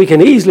 We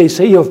can easily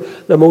see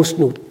of the most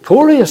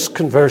notorious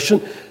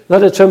conversion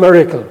that it's a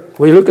miracle.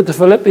 We look at the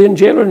Philippian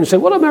jailer and say,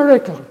 what a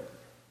miracle.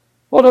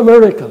 What a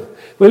miracle.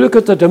 We look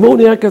at the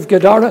demoniac of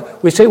Gadara,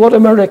 we say, what a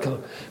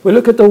miracle. We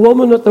look at the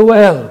woman at the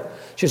well.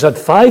 She's had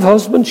 5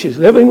 husbands, she's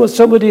living with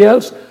somebody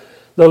else.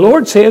 The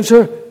Lord saves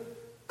her.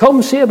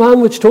 Come see a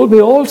man which told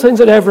me all things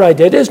that ever I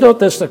did. Is not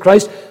this the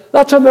Christ?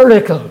 That's a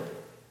miracle.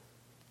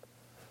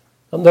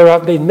 And there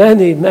have been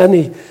many,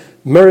 many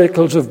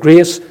miracles of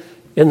grace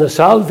in the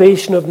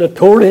salvation of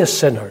notorious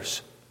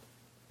sinners.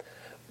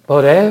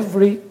 But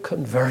every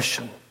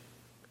conversion,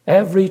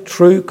 every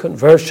true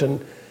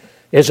conversion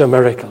is a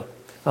miracle.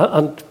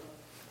 And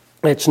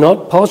it's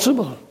not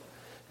possible.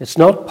 It's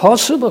not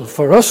possible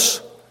for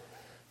us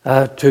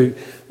to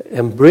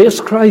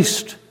embrace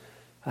Christ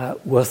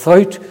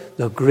without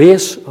the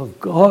grace of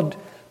God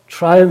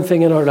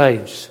triumphing in our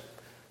lives.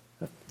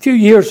 A few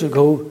years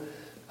ago,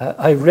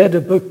 I read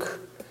a book,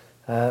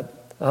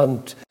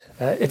 and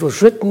it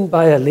was written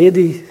by a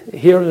lady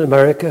here in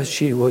America.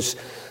 She was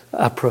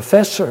a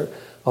professor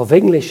of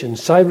English in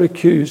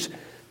Syracuse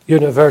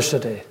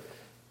University.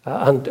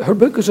 And her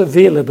book is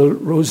available.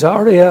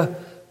 Rosaria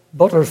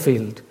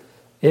Butterfield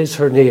is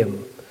her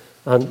name.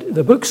 And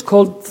the book's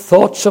called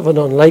Thoughts of an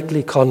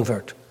Unlikely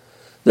Convert.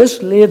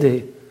 This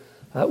lady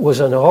was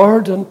an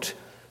ardent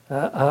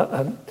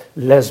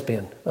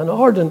lesbian,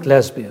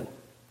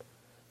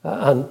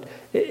 and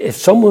if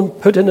someone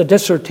put in a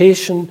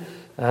dissertation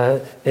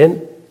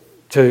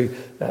into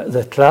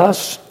the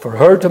class for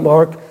her to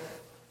mark,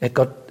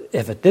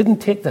 if it didn't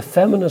take the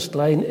feminist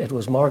line, it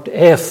was marked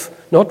F,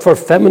 not for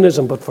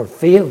feminism, but for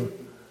fail.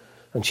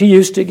 And she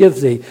used to give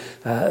the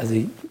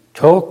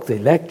talk, the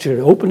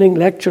lecture, opening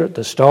lecture at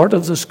the start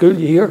of the school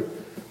year,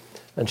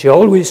 and she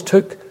always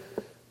took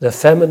the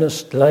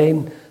feminist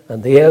line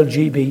and the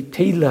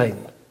LGBT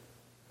line.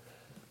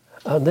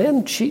 And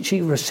then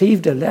she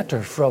received a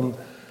letter from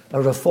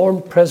a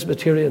Reformed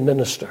Presbyterian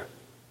minister.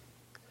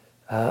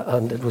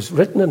 And it was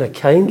written in a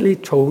kindly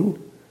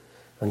tone,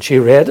 and she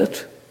read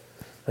it,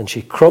 and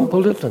she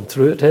crumpled it and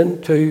threw it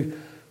into,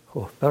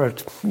 better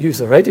use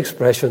the right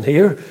expression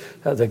here,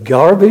 the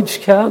garbage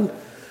can.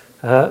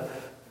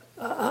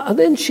 And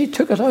then she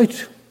took it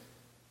out,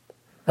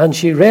 and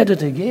she read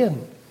it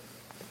again.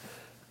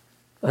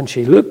 And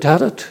she looked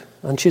at it,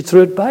 and she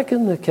threw it back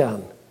in the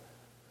can.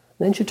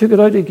 Then she took it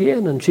out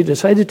again, and she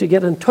decided to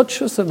get in touch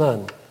with the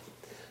man.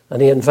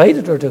 And he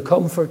invited her to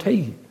come for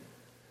tea.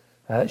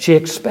 She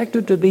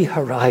expected to be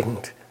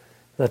harangued,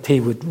 that he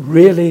would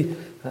really,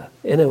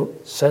 in a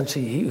sense,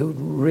 he would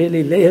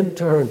really lay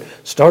into her and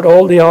start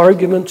all the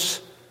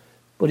arguments.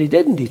 But he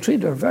didn't. He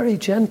treated her very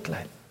gently.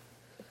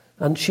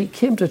 And she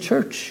came to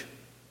church,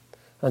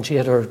 and she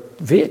had her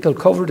vehicle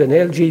covered in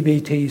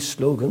LGBT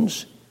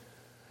slogans.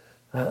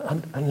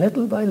 And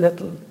little by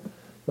little,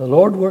 the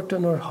Lord worked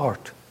in her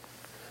heart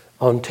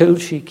until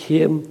she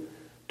came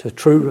to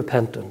true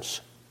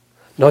repentance.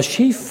 Now,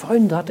 she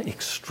found that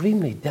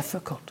extremely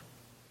difficult.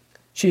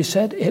 She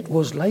said it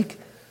was like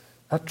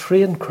a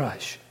train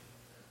crash.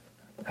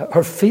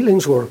 Her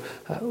feelings were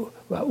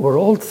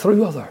all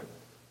through with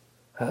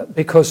her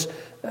because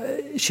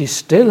she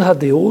still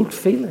had the old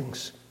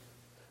feelings.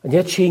 And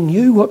yet she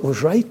knew what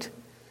was right.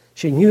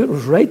 She knew it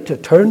was right to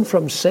turn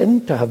from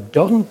sin, to have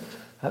done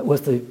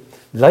with the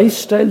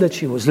lifestyle that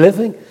she was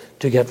living,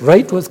 to get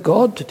right with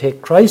God, to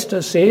take Christ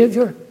as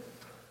Savior.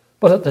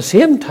 But at the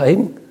same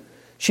time,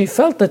 she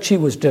felt that she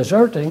was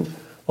deserting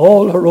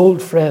all her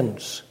old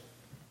friends.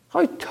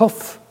 How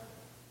tough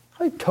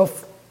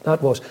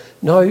that was.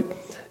 Now,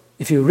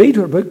 if you read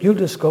her book, you'll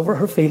discover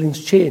her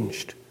feelings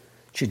changed.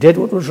 She did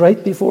what was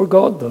right before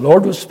God. The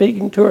Lord was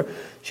speaking to her.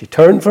 She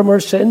turned from her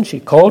sin. She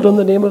called on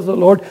the name of the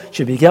Lord.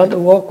 She began to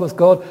walk with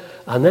God.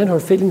 And then her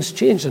feelings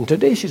changed. And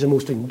today she's a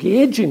most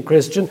engaging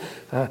Christian,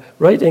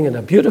 writing in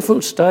a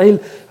beautiful style,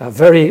 a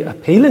very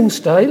appealing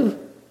style.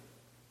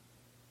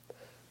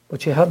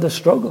 But she had the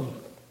struggle.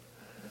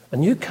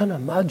 And you can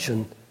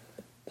imagine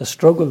the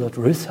struggle that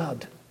Ruth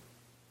had.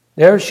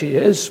 There she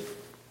is.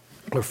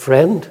 Her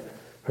friend,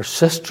 her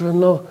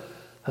sister-in-law,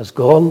 has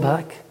gone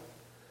back.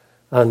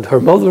 And her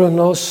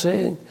mother-in-law is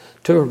saying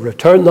to her,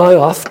 return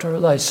thou after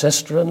thy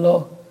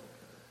sister-in-law.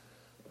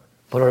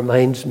 But her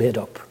mind's made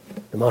up,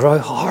 no matter how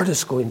hard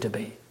it's going to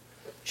be.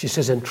 She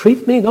says,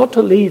 entreat me not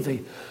to leave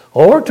thee,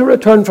 or to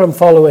return from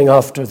following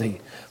after thee.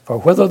 For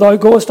whither thou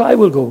goest, I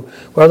will go.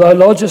 Where thou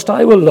lodgest,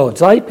 I will lodge.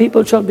 Thy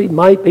people shall be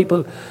my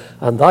people,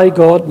 and thy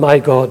God my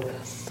God.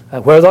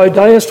 Where thou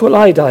diest will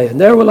I die, and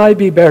there will I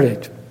be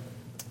buried.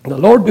 The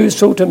Lord do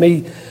so to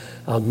me,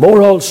 and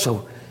more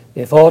also,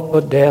 if aught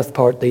but death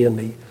part thee and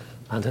me.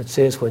 And it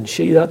says, when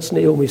she, that's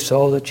Naomi,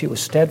 saw that she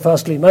was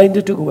steadfastly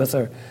minded to go with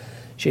her,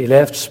 she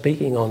left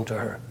speaking unto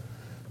her.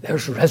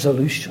 There's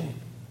resolution.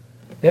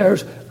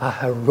 There's a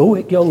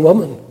heroic young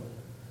woman.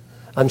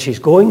 And she's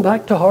going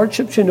back to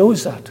hardship, she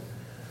knows that.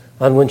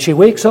 And when she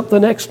wakes up the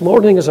next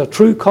morning as a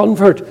true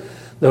convert,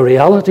 the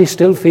reality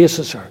still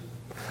faces her.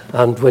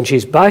 And when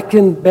she's back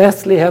in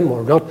Bethlehem,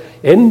 or not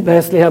in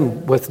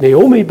Bethlehem, with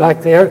Naomi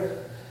back there,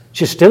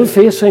 she's still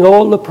facing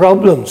all the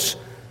problems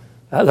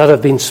that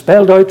have been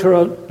spelled out to her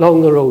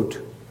along the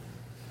road.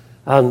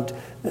 And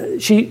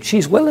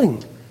she's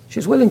willing.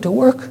 She's willing to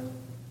work,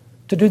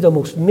 to do the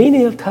most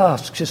menial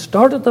tasks. She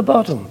started at the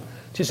bottom.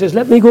 She says,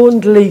 let me go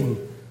and glean.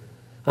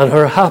 And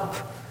her hap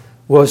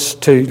was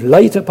to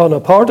light upon a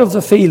part of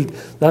the field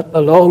that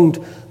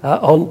belonged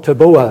unto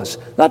Boaz.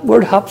 That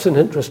word hap's an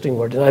interesting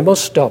word, and I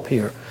must stop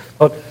here.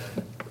 But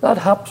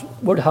that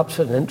word hap's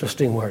an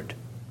interesting word.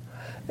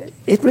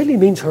 It really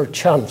means her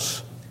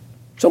chance.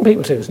 Some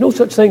people say there's no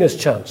such thing as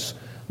chance.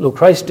 Though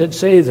Christ did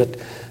say that,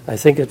 I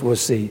think it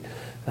was the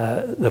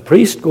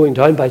priest going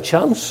down by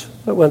chance.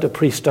 There went a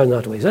priest down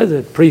that way. He said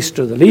the priest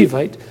or the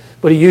Levite,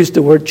 but he used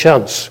the word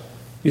chance.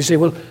 You say,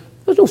 well,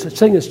 there's no such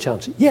thing as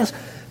chance. Yes,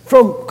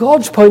 from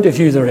God's point of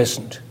view, there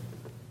isn't.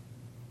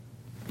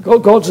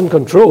 God's in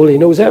control. He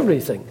knows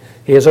everything.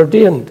 He has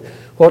ordained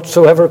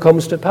whatsoever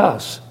comes to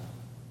pass.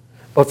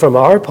 But from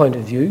our point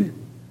of view,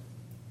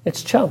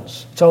 it's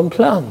chance. It's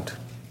unplanned.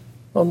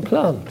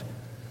 Unplanned.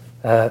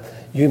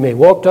 You may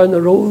walk down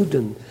the road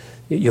and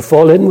you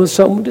fall in with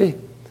somebody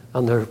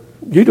and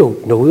you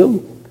don't know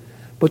them,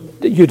 but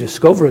you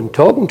discover in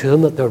talking to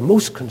them that they're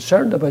most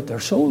concerned about their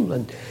soul,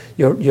 and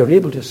you're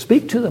able to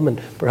speak to them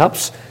and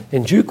perhaps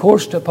in due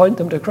course to point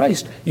them to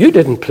Christ. You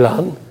didn't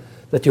plan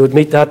that you would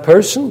meet that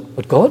person,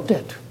 but God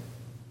did.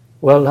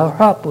 Well, our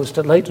hap was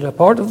to light in a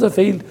part of the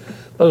field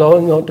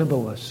belonging unto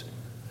Boaz.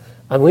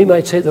 And we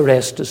might say the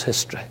rest is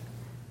history,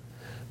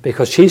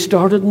 because she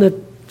started in the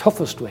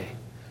toughest way,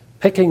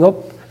 picking up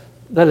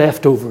the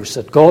leftovers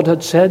that God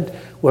had said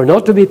were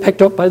not to be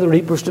picked up by the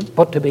reapers,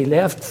 but to be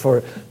left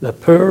for the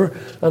poor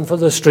and for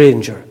the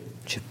stranger.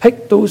 She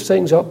picked those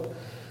things up.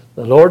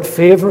 The Lord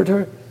favored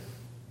her.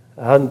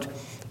 And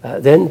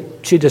then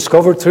she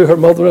discovered through her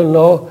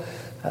mother-in-law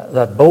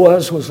that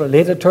Boaz was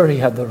related to her. He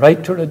had the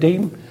right to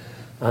redeem.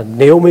 And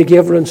Naomi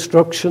gave her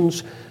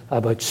instructions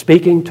about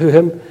speaking to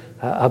him,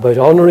 about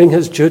honouring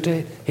his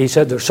duty. He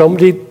said, there's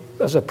somebody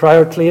as a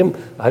prior claim.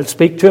 I'll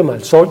speak to him. I'll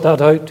sort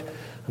that out.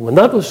 And when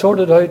that was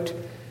sorted out,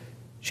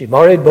 she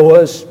married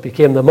Boaz,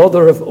 became the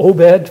mother of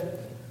Obed,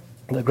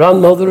 the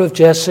grandmother of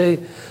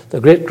Jesse, the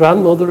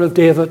great-grandmother of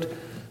David,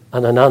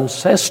 and an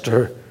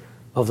ancestor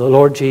of the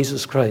Lord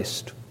Jesus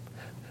Christ.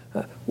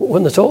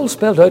 When it's all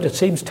spelled out, it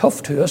seems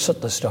tough to us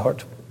at the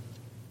start.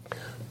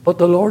 But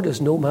the Lord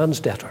is no man's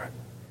debtor.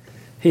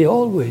 He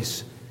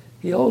always,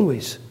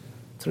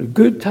 through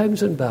good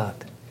times and bad,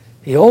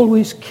 He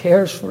always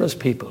cares for His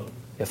people.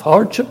 If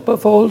hardship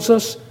befalls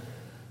us,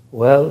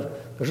 well,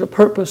 there's a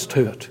purpose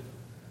to it.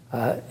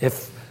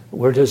 If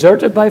we're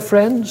deserted by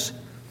friends,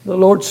 the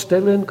Lord's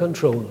still in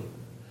control.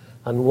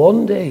 And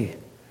one day,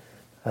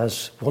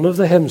 as one of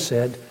the hymns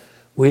said,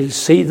 we'll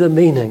see the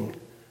meaning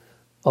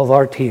of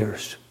our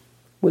tears.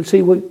 We'll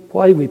see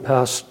why we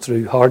passed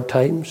through hard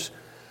times,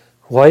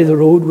 why the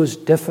road was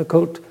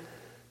difficult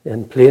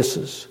in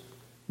places.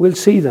 We'll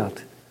see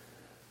that.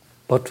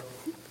 But,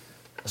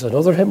 as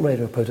another hymn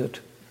writer put it,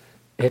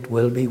 it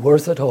will be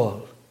worth it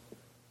all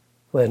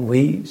when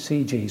we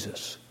see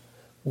Jesus.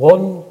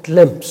 One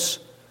glimpse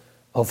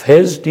of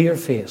His dear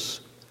face,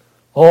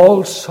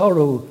 all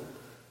sorrow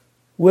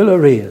will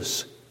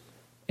erase.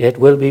 It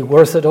will be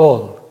worth it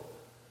all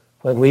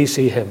when we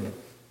see Him.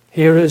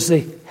 Here is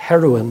the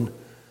heroine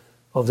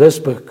of this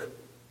book,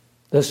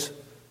 this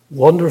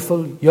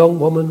wonderful young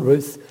woman,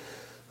 Ruth,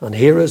 and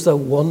here is the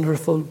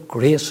wonderful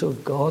grace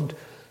of God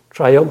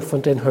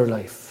triumphant in her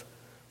life.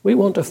 We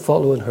want to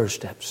follow in her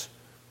steps.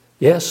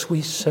 Yes,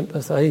 we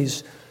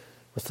sympathize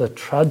with the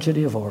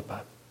tragedy of Orpah.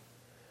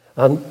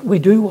 And we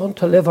do want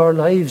to live our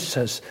lives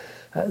as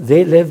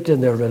they lived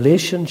in their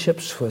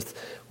relationships with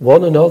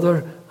one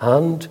another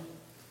and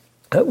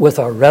with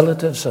our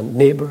relatives and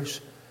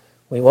neighbours.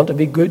 We want to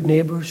be good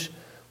neighbours.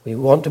 We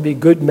want to be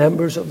good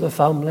members of the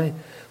family.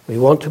 We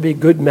want to be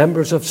good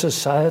members of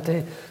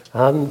society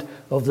and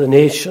of the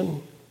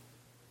nation.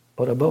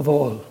 But above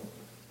all,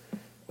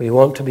 we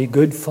want to be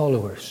good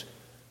followers,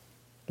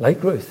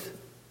 like Ruth,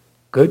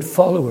 good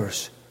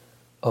followers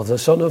of the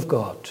Son of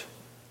God.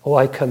 Oh,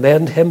 I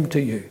commend him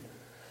to you.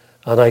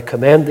 And I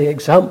commend the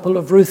example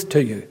of Ruth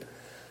to you.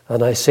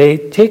 And I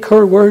say, take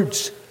her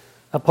words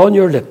upon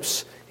your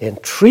lips.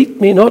 Entreat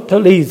me not to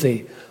leave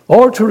thee,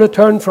 or to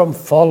return from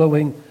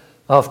following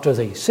after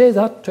thee. Say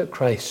that to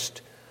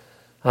Christ.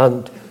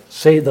 And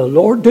say, the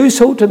Lord do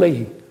so to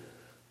me,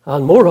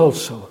 and more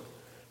also,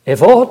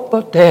 if aught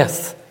but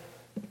death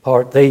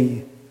part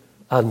thee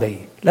and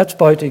me. Let's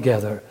bow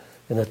together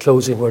in a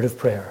closing word of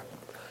prayer.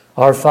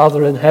 Our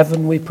Father in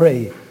heaven, we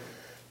pray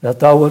that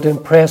thou wilt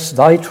impress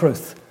thy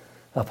truth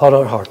upon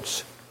our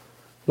hearts.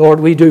 Lord,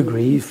 we do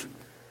grieve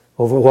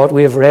over what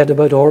we have read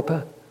about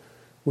Orpah.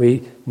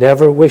 We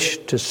never wish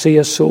to see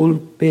a soul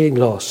being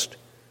lost.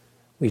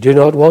 We do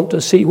not want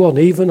to see one,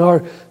 even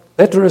our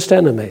bitterest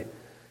enemy,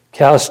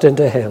 cast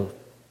into hell,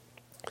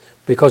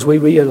 because we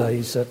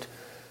realize that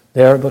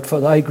there, but for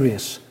thy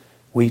grace,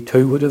 we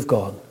too would have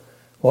gone.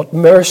 What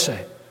mercy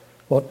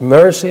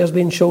has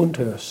been shown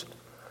to us.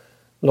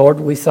 Lord,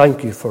 we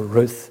thank you for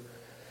Ruth.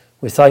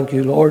 We thank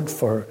you, Lord,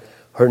 for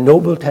her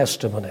noble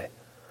testimony.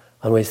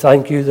 And we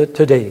thank you that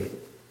today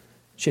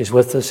she's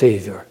with the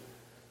Savior,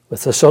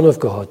 with the Son of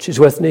God. She's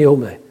with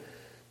Naomi.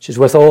 She's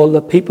with all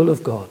the people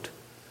of God.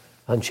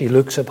 And she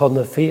looks upon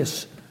the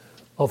face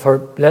of her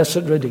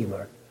blessed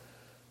Redeemer.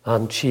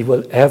 And she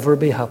will ever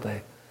be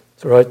happy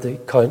throughout the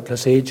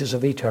countless ages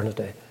of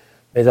eternity.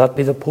 May that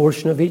be the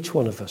portion of each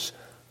one of us.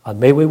 And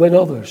may we win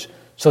others,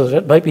 so that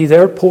it might be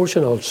their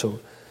portion also.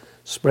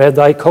 Spread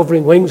thy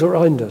covering wings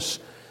around us,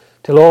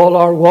 till all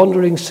our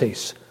wanderings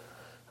cease,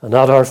 and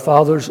at our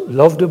Father's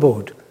loved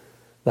abode,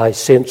 thy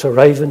saints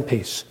arrive in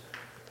peace.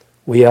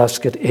 We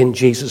ask it in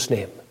Jesus'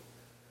 name.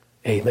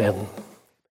 Amen.